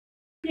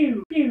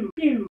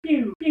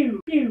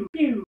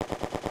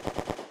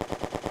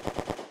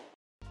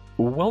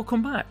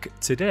Welcome back.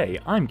 Today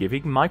I'm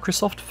giving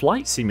Microsoft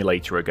Flight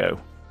Simulator a go,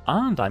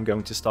 and I'm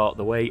going to start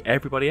the way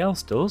everybody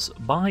else does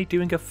by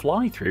doing a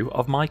fly-through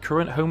of my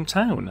current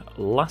hometown,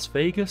 Las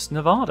Vegas,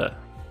 Nevada.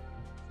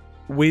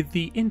 With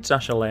the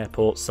international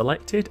airport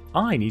selected,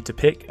 I need to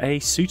pick a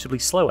suitably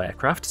slow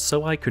aircraft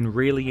so I can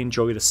really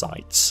enjoy the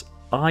sights.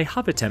 I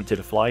have attempted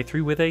a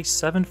fly-through with a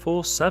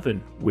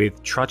 747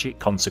 with tragic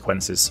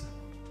consequences.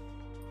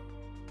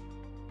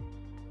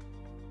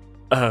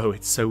 Oh,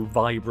 it's so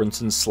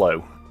vibrant and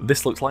slow.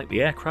 This looks like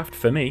the aircraft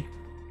for me.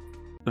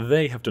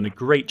 They have done a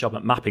great job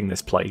at mapping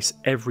this place.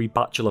 Every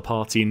bachelor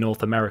party in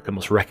North America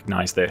must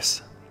recognise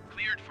this.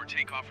 Cleared for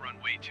takeoff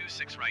runway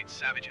 26 right,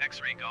 Savage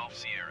X-Ray Golf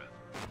Sierra.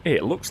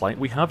 It looks like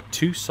we have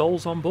 2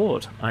 souls on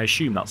board. I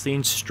assume that's the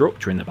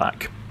instructor in the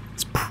back.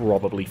 It's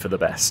probably for the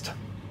best.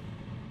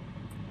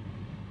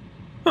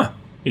 Huh,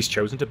 he's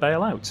chosen to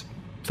bail out.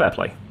 Fair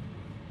play.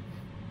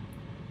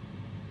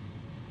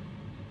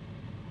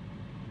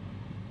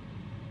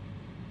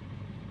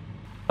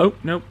 Oh,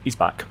 no, he's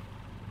back.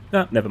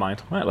 No, never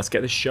mind. Right, let's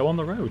get this show on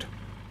the road.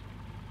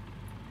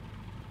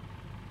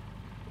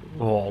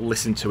 Oh,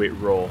 listen to it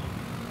roar.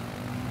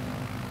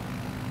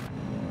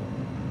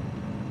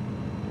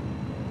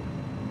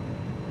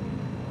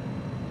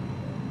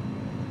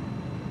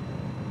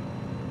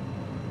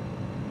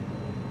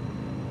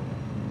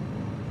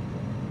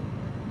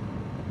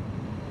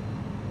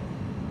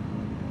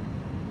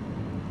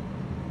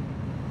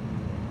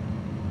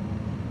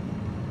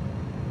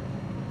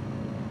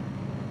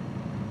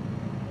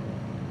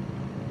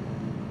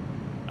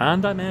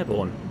 And I'm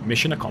airborne.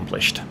 Mission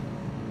accomplished.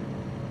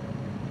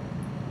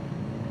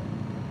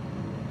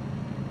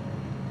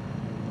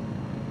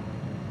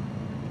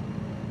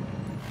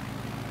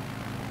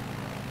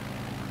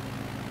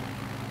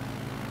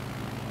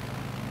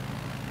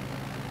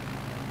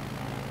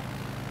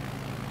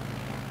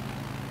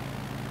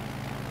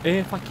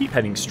 If I keep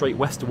heading straight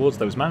west towards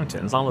those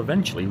mountains, I'll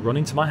eventually run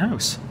into my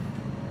house.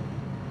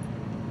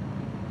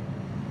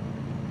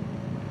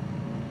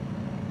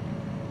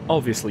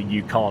 Obviously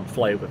you can't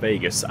fly over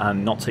Vegas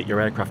and not take your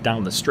aircraft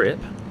down the strip,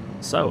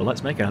 so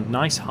let's make a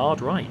nice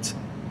hard right.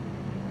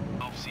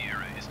 Golf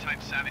Sierra is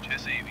type Savage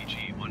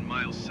SAVG, 1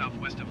 mile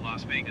southwest of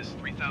Las Vegas,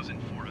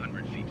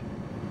 3,400 feet.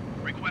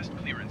 Request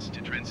clearance to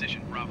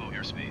transition Bravo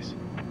airspace.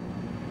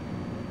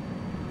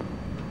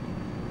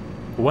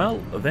 Well,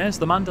 there's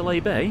the Mandalay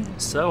Bay,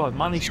 so I've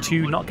managed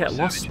to not get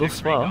lost thus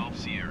far. Golf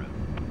Sierra.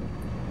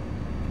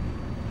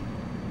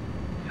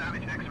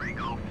 Savage X-Ray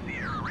Golf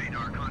Sierra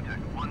radar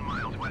contact 1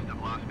 miles west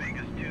of Las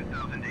Vegas,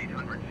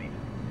 2,800 feet.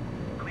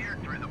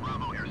 Cleared through the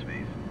Bravo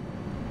airspace.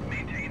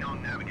 Maintain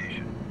on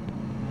navigation.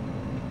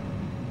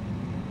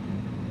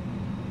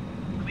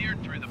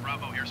 Cleared through the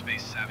Bravo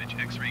airspace, Savage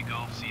X-Ray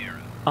Golf Sierra.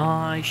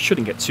 I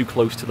shouldn't get too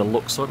close to the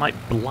Lux, so it might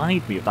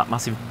blind me with that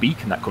massive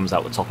beacon that comes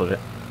out the top of it.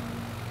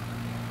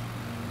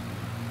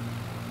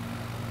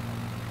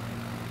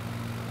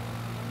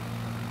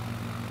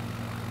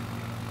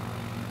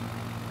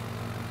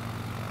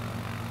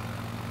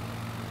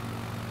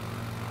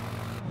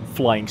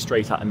 Flying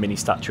straight at a mini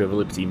Statue of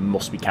Liberty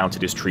must be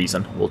counted as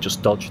treason. We'll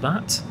just dodge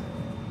that.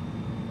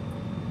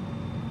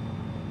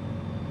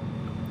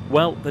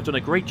 Well, they've done a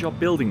great job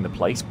building the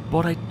place,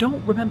 but I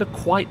don't remember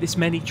quite this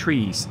many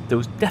trees. There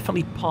was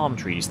definitely palm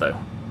trees though.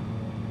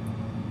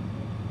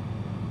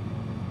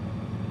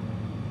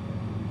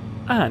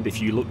 And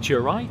if you look to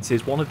your right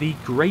is one of the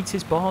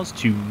greatest bars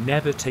to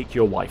never take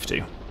your wife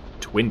to.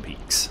 Twin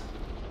Peaks.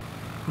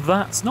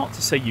 That's not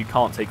to say you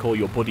can't take all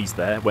your buddies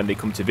there when they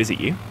come to visit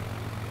you.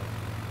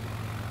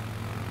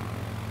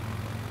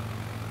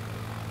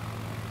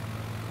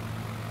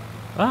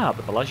 Ah,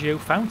 the Bellagio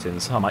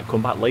fountains. I might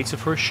come back later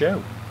for a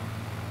show.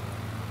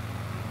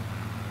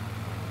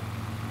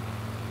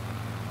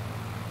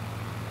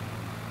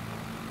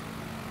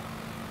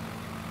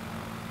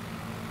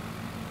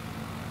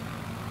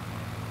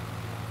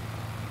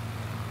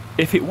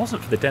 If it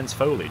wasn't for the dense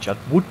foliage, I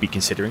would be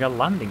considering a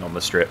landing on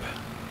the strip.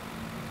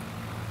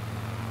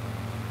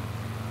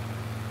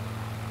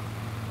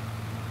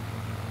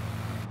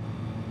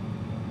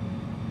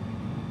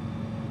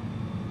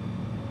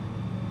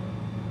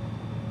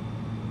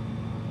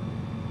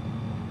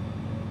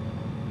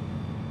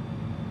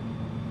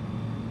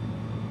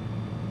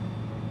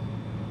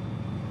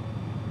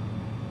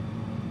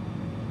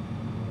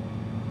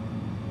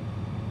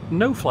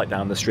 No flight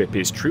down the strip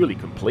is truly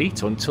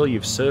complete until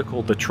you've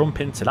circled the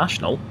Trump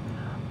International.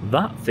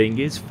 That thing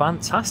is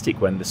fantastic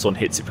when the sun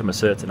hits it from a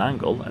certain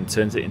angle and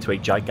turns it into a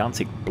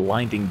gigantic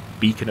blinding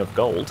beacon of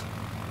gold.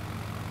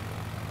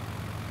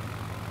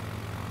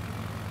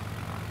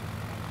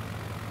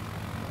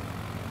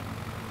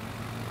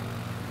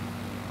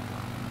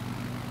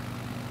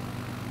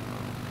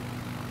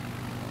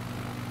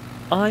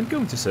 I'm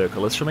going to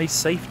circle us from a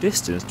safe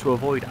distance to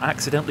avoid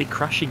accidentally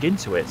crashing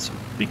into it,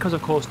 because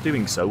of course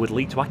doing so would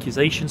lead to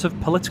accusations of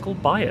political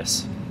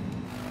bias.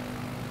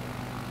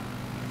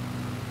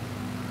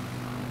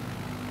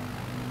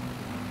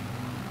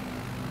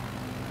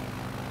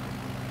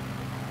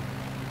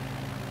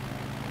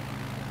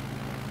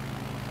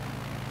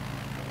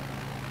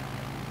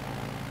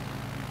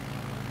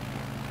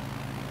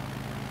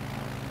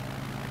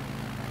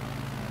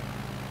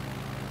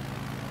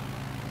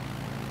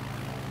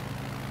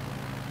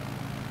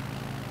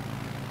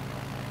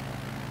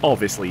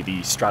 Obviously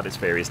the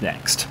Stratosphere is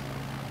next.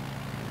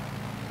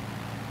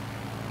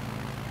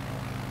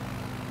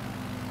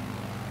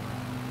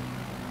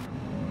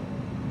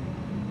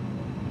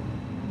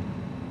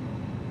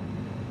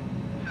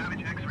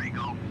 Savage X-Ray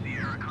Golf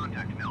Sierra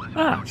contact Nellis.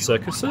 Ah,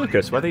 Circus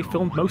Circus, where they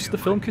filmed most of the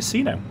film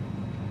Casino.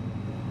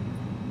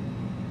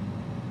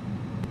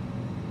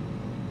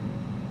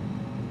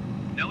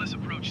 Nellis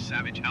approach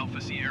Savage Alpha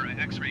Sierra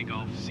X-Ray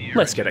Golf Sierra.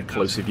 Let's get a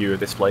closer view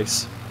of this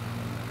place.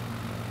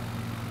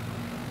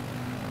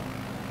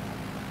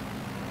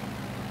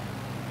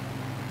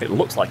 It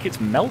looks like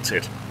it's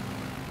melted.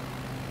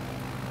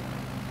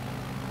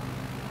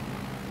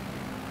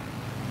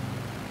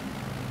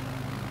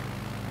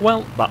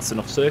 Well, that's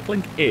enough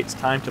circling. It's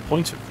time to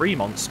point at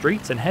Fremont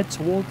Street and head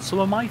towards some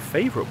of my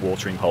favourite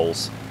watering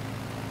holes.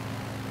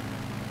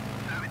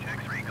 Savage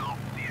X-Ray Golf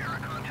Sierra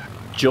contact.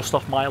 Just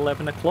off my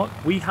 11 o'clock,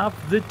 we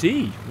have the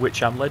D,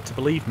 which I'm led to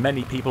believe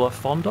many people are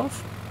fond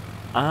of.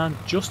 And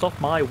just off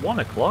my 1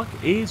 o'clock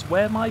is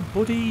where my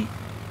buddy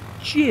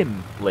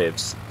Jim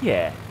lives.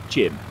 Yeah,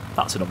 Jim.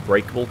 That's an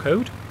unbreakable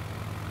code.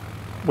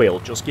 We'll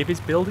just give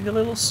his building a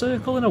little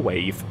circle and a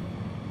wave.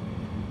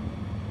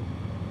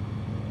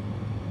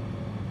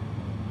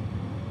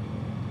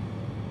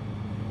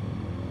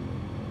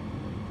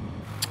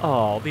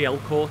 Oh, the El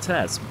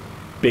Cortez.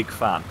 Big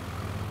fan.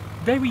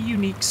 Very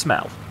unique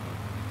smell.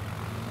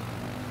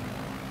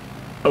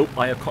 Oh,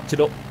 I have cocked it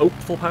up. Oh,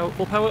 full power,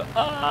 full power.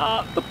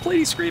 Ah, the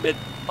plane's screaming.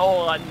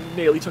 Oh, I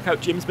nearly took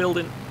out Jim's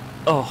building.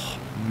 Oh,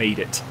 made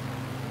it.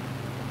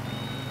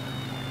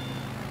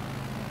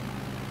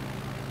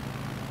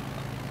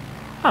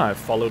 I've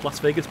followed Las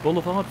Vegas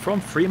Boulevard from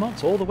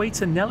Fremont all the way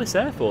to Nellis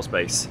Air Force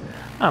Base.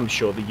 I'm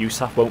sure the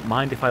USAF won't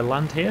mind if I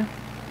land here.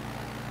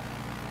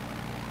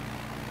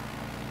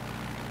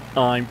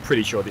 I'm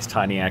pretty sure this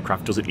tiny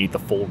aircraft doesn't need the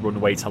full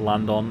runway to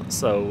land on,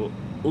 so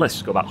let's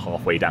just go about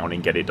halfway down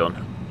and get it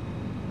done.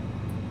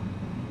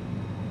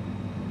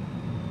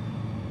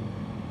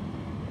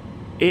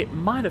 It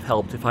might have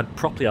helped if I'd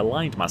properly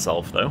aligned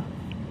myself though.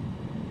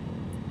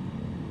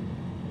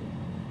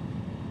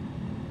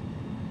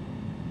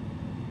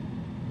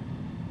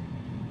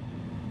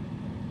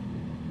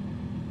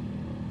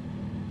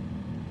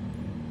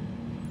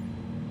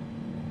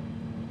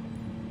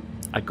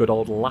 A good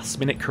old last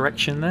minute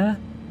correction there.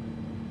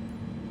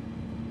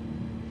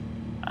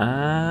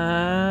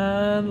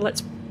 And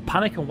let's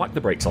panic and whack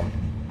the brakes on.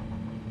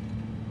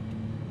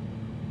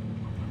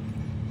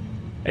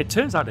 It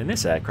turns out in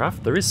this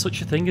aircraft there is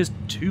such a thing as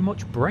too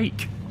much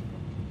brake.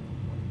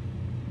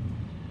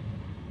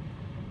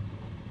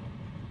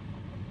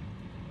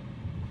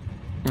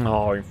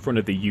 Oh, in front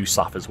of the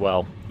USAF as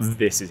well.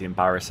 This is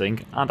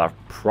embarrassing, and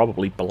I've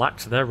probably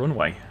blacked their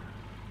runway.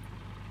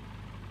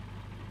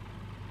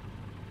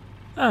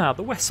 Ah,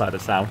 the west side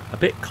of town, a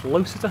bit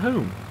closer to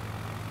home.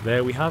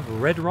 There we have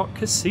Red Rock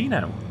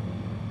Casino.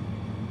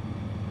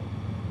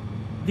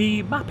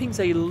 The mapping's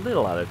a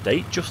little out of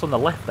date, just on the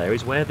left there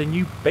is where the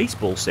new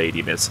baseball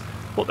stadium is,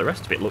 but the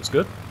rest of it looks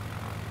good.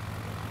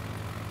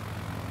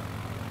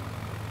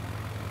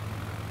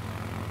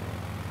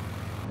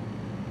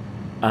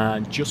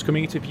 And just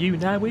coming into view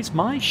now is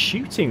my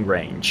shooting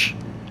range.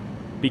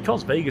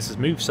 Because Vegas has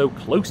moved so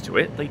close to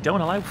it, they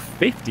don't allow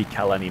 50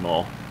 cal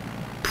anymore.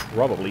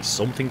 Probably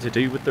something to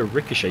do with the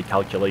ricochet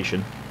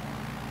calculation.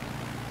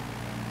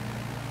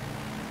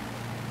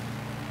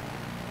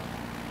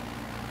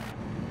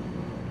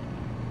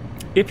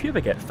 If you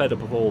ever get fed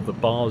up of all the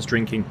bars,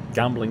 drinking,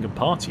 gambling and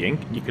partying,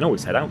 you can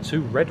always head out to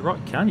Red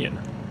Rock Canyon.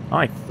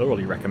 I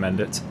thoroughly recommend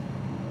it.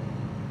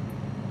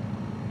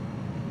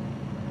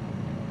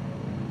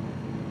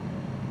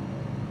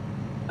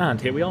 And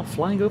here we are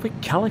flying over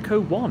Calico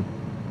 1.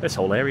 This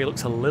whole area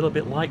looks a little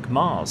bit like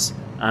Mars,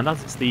 and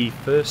as it's the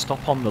first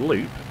stop on the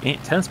loop,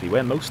 it tends to be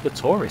where most of the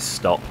tourists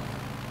stop.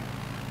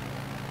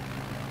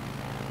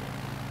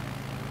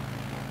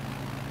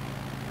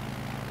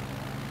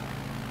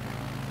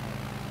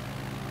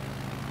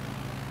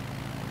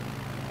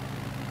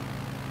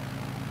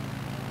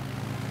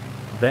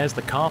 There's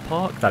the car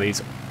park that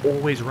is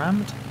always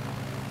rammed.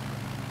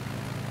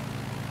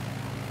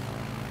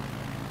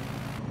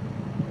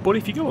 But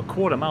if you go a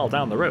quarter mile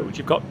down the road,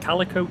 you've got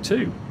Calico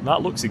 2.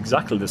 That looks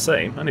exactly the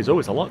same and is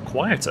always a lot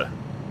quieter.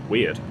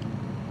 Weird.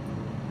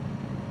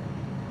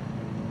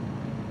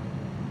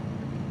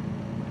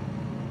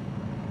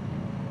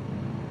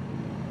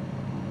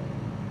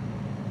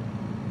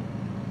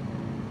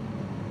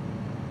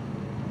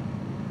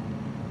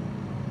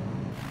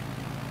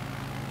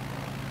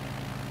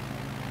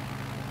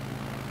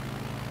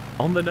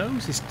 On the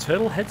nose is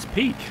Turtle Heads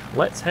Peak.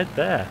 Let's head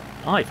there.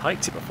 I've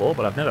hiked it before,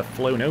 but I've never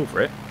flown over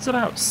it. It's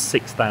about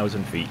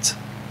 6,000 feet.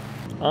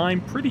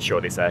 I'm pretty sure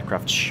this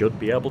aircraft should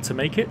be able to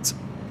make it.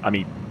 I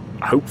mean,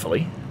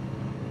 hopefully.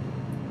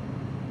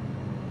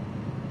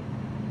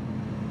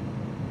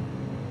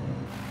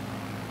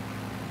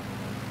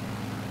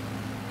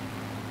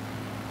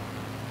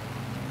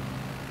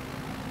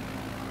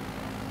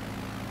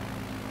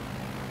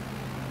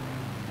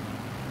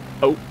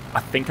 Oh,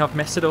 I think I've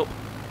messed it up.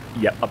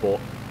 Yep, I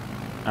bought.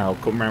 I'll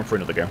come round for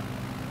another go.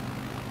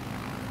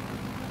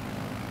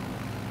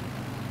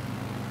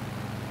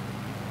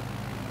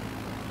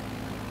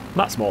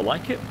 That's more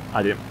like it.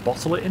 I didn't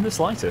bottle it in the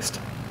slightest.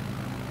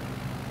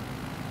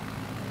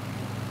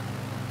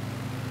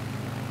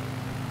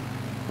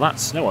 That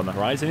snow on the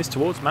horizon is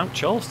towards Mount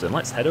Charleston.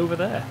 Let's head over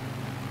there.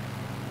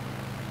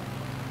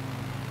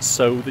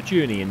 So the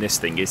journey in this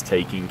thing is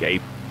taking a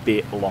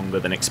bit longer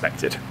than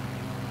expected.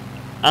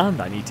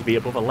 And I need to be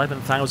above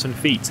 11,000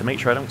 feet to make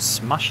sure I don't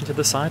smash into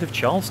the side of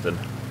Charleston.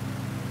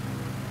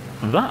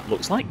 That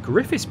looks like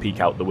Griffiths Peak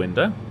out the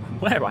window,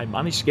 where I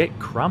managed to get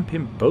cramp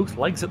in both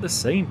legs at the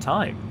same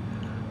time.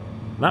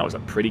 That was a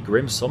pretty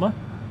grim summer.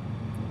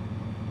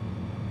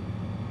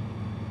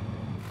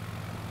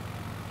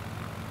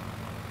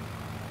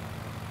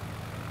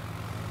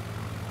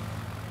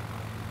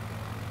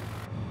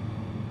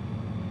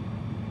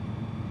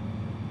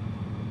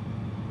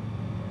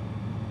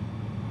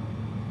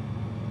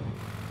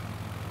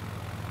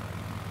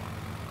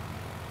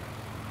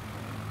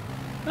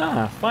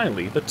 Ah,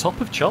 finally, the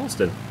top of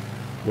Charleston.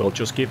 We'll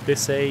just give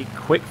this a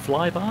quick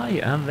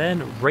flyby and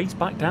then race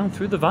back down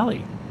through the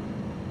valley.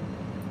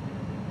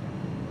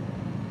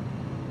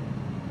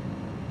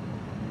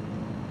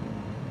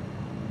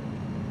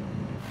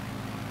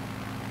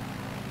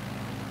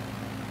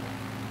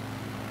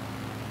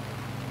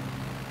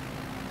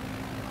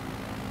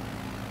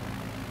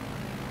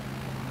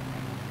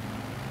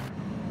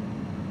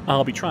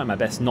 I'll be trying my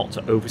best not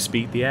to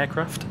overspeed the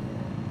aircraft.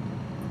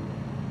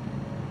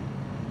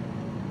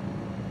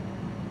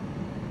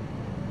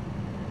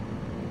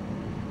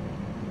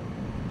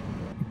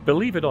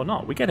 Believe it or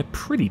not, we get a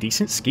pretty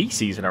decent ski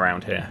season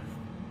around here.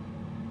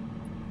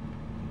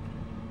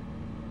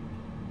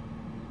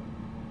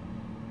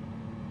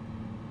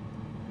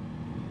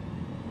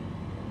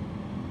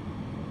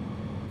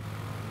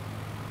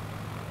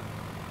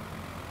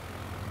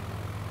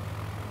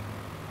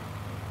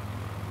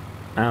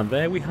 And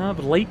there we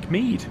have Lake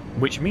Mead,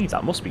 which means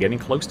I must be getting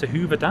close to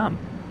Hoover Dam.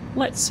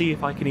 Let's see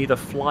if I can either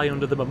fly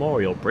under the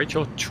Memorial Bridge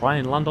or try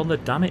and land on the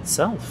dam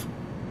itself.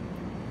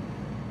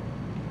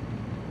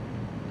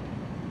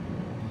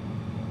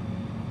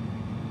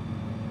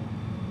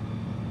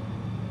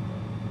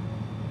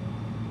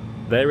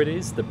 There it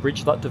is, the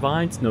bridge that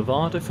divides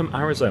Nevada from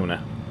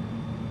Arizona.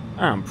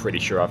 I'm pretty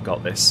sure I've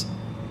got this.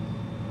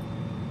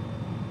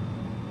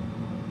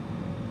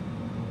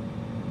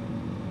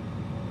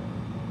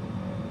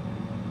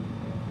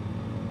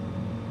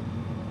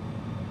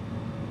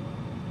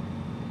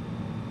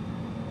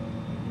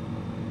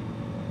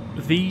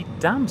 The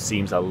dam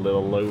seems a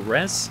little low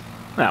res.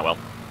 Ah well.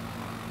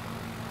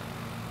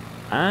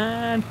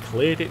 And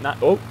cleared it now.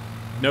 Oh,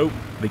 no,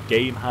 the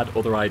game had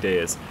other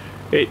ideas.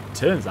 It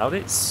turns out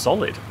it's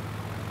solid.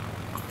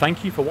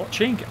 Thank you for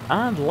watching,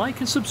 and like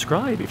and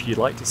subscribe if you'd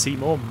like to see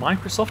more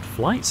Microsoft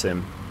Flight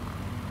Sim.